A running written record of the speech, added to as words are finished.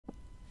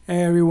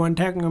Hey everyone,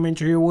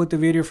 Technomentary here with the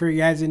video for you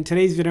guys. In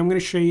today's video, I'm going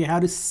to show you how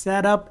to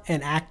set up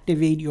and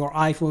activate your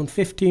iPhone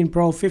 15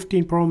 Pro,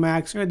 15 Pro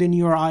Max, or the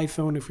newer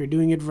iPhone if you're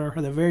doing it for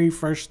the very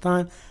first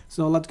time.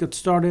 So let's get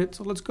started.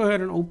 So let's go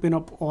ahead and open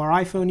up our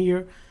iPhone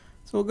here.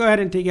 So we'll go ahead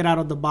and take it out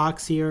of the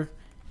box here.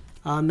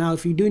 Now,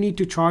 if you do need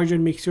to charge it,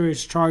 make sure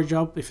it's charged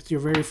up. If it's your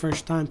very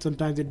first time,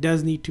 sometimes it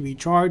does need to be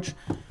charged.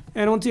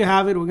 And once you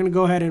have it, we're going to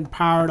go ahead and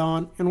power it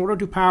on. In order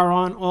to power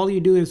on, all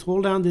you do is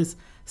hold down this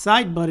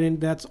side button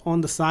that's on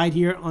the side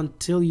here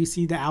until you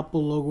see the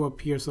Apple logo up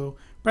here. So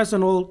press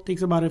and hold,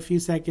 takes about a few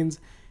seconds,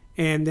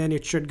 and then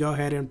it should go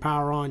ahead and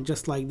power on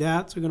just like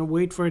that. So we're going to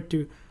wait for it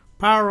to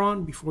power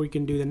on before we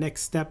can do the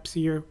next steps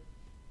here.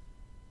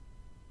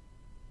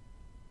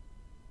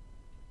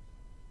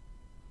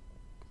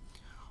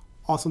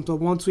 Awesome. So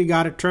once we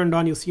got it turned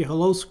on, you'll see a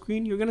hello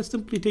screen. You're going to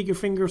simply take your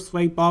finger,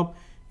 swipe up,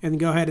 and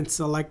go ahead and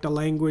select a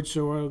language.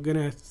 So we're going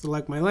to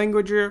select my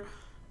language here,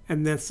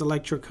 and then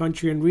select your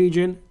country and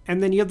region.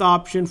 And then you have the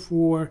option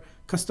for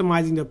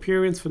customizing the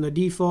appearance from the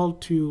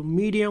default to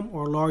medium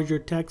or larger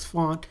text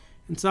font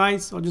and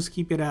size. I'll just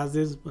keep it as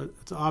is, but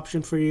it's an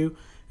option for you.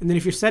 And then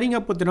if you're setting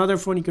up with another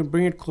phone, you can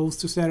bring it close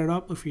to set it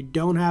up. If you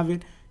don't have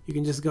it, you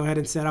can just go ahead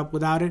and set up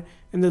without it.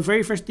 And the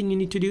very first thing you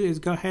need to do is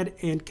go ahead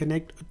and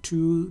connect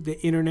to the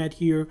internet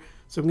here.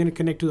 So I'm going to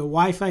connect to the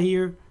Wi-Fi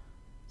here.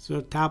 So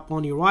tap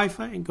on your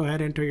Wi-Fi and go ahead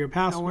and enter your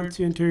password. Now, once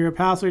you enter your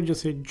password,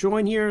 just hit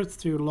join here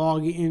to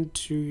log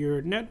into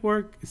your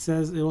network. It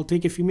says it will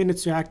take a few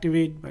minutes to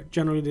activate, but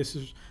generally this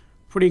is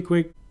pretty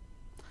quick.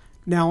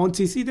 Now, once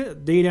you see the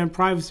data and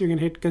privacy, you're going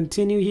to hit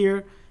continue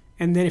here.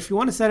 And then if you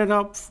want to set it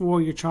up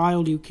for your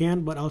child, you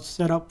can, but I'll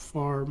set up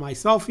for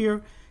myself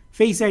here.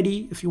 Face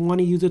ID, if you want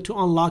to use it to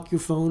unlock your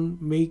phone,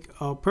 make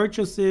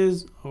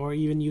purchases, or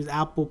even use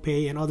Apple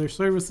Pay and other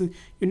services,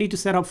 you need to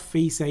set up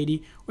Face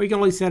ID, or you can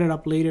always set it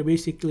up later.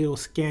 Basically, it'll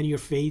scan your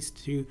face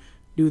to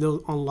do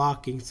those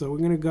unlocking. So we're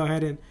going to go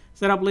ahead and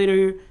set up later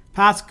here.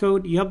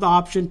 Passcode, you have the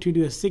option to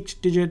do a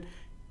 6-digit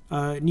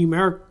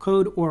numeric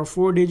code or a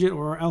 4-digit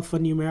or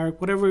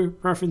alphanumeric, whatever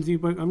preference you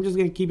put. I'm just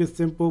going to keep it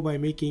simple by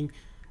making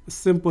a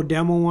simple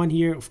demo one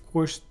here. Of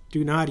course,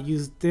 do not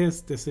use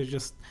this. This is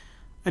just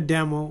a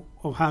demo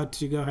of how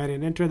to go ahead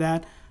and enter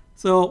that.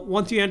 So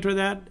once you enter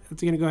that,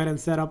 it's going to go ahead and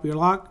set up your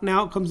lock.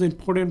 Now comes the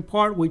important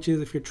part, which is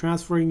if you're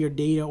transferring your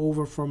data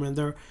over from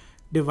another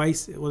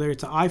device, whether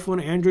it's an iPhone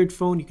or Android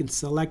phone, you can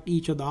select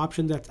each of the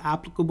options that's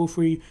applicable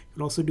for you. You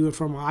can also do it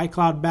from an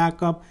iCloud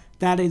backup.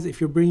 That is if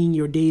you're bringing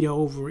your data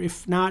over.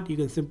 If not, you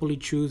can simply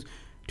choose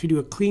to do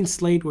a clean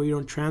slate where you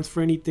don't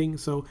transfer anything.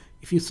 So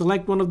if you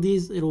select one of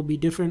these, it'll be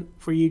different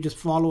for you. Just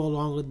follow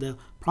along with the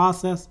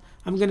process.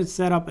 I'm going to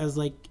set up as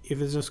like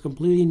if it's just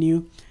completely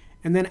new.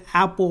 And then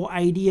Apple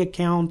ID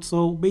account.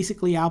 So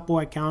basically Apple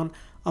account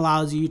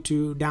allows you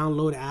to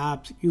download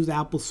apps, use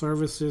Apple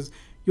services.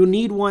 You'll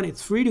need one.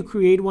 It's free to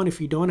create one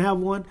if you don't have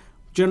one.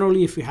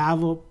 Generally, if you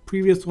have a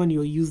previous one,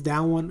 you'll use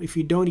that one. If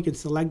you don't, you can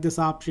select this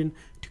option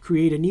to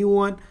create a new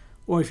one.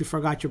 Or if you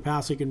forgot your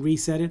password, you can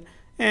reset it.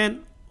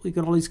 And we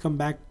can always come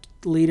back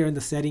later in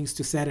the settings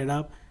to set it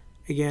up.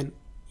 Again,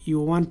 you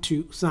want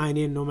to sign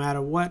in no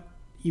matter what,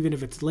 even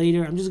if it's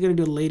later. I'm just going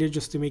to do it later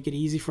just to make it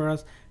easy for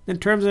us. Then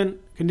terms and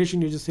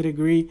conditions, you just hit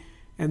agree.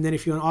 And then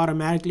if you want to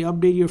automatically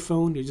update your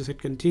phone, you just hit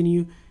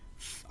continue.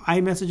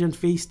 iMessage and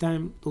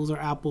FaceTime, those are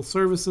Apple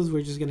services.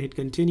 We're just going to hit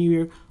continue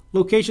here.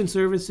 Location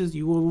services,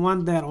 you will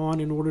want that on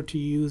in order to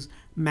use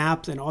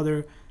maps and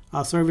other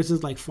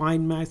services like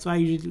Find My. So I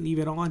usually leave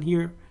it on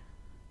here.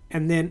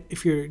 And then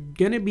if you're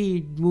going to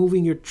be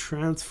moving or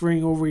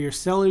transferring over your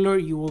cellular,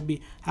 you will be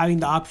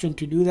having the option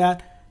to do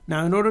that.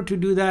 Now, in order to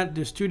do that,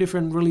 there's two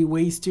different really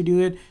ways to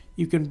do it.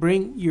 You can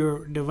bring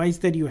your device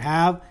that you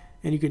have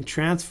and you can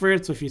transfer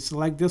it. So if you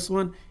select this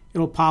one,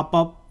 it'll pop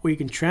up where you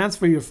can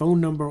transfer your phone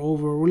number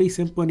over. Really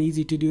simple and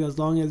easy to do as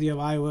long as you have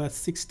iOS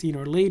 16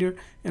 or later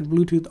and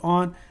Bluetooth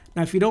on.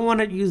 Now, if you don't want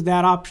to use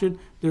that option,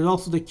 there's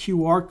also the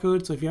QR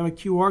code. So if you have a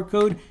QR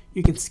code,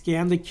 you can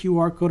scan the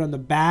QR code on the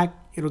back.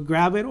 It'll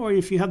grab it. Or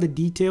if you have the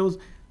details,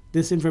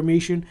 this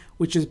information,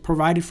 which is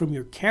provided from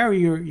your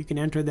carrier, you can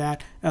enter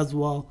that as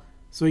well.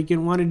 So you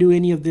can want to do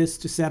any of this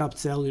to set up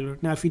cellular.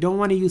 Now, if you don't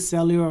want to use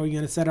cellular or you're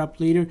going to set up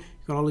later,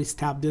 you can always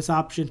tap this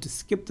option to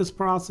skip this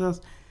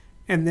process.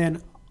 And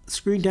then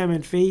screen time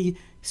and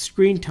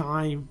screen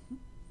time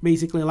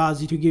basically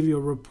allows you to give you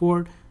a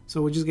report.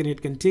 So we're just going to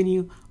hit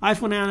continue.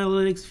 iPhone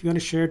analytics, if you want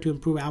to share to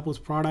improve Apple's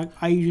product,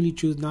 I usually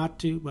choose not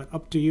to, but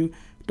up to you.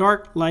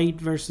 Dark, light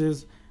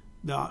versus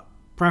the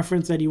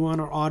preference that you want,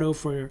 or auto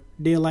for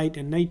daylight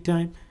and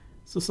nighttime.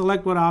 So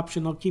select what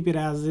option. I'll keep it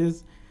as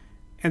is.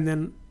 And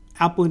then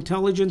Apple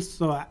Intelligence.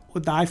 So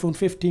with the iPhone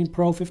 15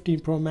 Pro,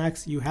 15 Pro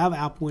Max, you have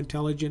Apple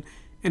Intelligence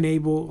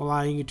enable,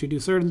 allowing you to do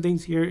certain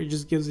things here. It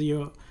just gives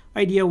you an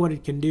idea what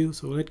it can do.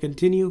 So we'll hit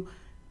continue.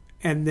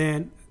 And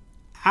then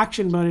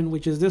action button,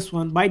 which is this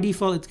one. By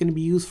default, it's going to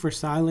be used for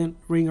silent,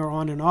 ring, or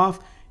on and off.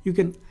 You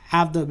can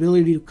have the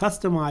ability to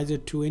customize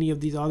it to any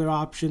of these other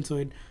options. So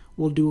it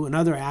will do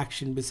another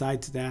action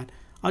besides that.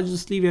 I'll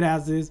just leave it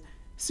as is.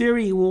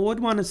 Siri, you would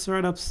want to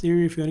start up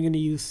Siri if you're going to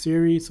use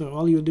Siri. So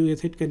all you'll do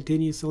is hit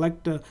continue,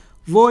 select the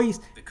voice,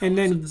 and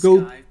then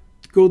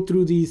go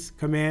through these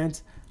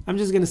commands. I'm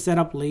just going to set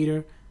up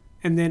later.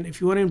 And then if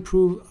you want to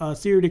improve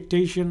Siri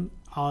dictation,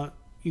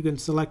 you can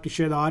select to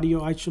share the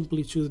audio. I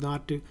simply choose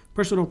not to.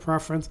 Personal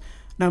preference.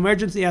 Now,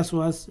 emergency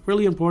SOS,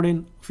 really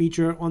important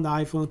feature on the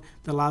iPhone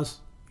that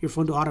allows your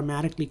phone to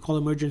automatically call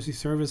emergency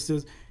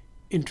services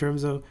in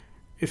terms of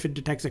if it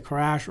detects a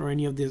crash or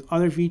any of these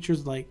other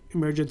features like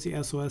emergency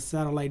SOS,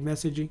 satellite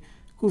messaging.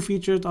 Cool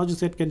features. I'll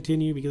just hit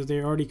continue because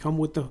they already come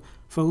with the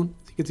phone.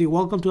 So you can see,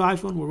 welcome to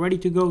iPhone. We're ready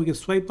to go. We can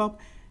swipe up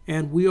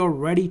and we are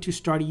ready to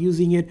start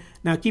using it.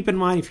 Now, keep in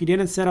mind, if you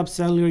didn't set up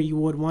cellular, you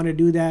would want to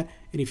do that.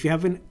 And if you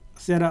haven't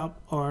set up,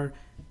 or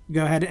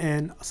go ahead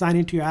and sign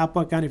into your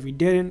Apple account if you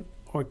didn't,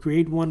 or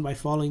create one by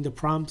following the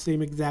prompt,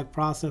 same exact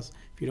process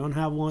if you don't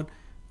have one,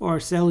 or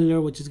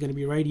cellular, which is going to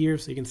be right here,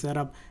 so you can set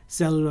up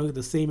cellular,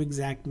 the same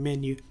exact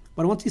menu.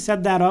 But once you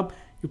set that up,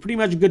 you're pretty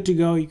much good to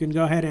go. You can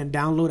go ahead and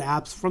download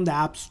apps from the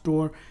App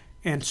Store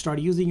and start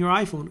using your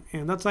iPhone.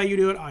 And that's how you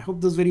do it. I hope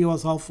this video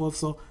was helpful.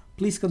 So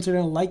please consider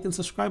the like and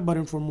subscribe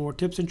button for more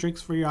tips and tricks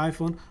for your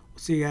iPhone. We'll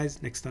see you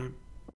guys next time.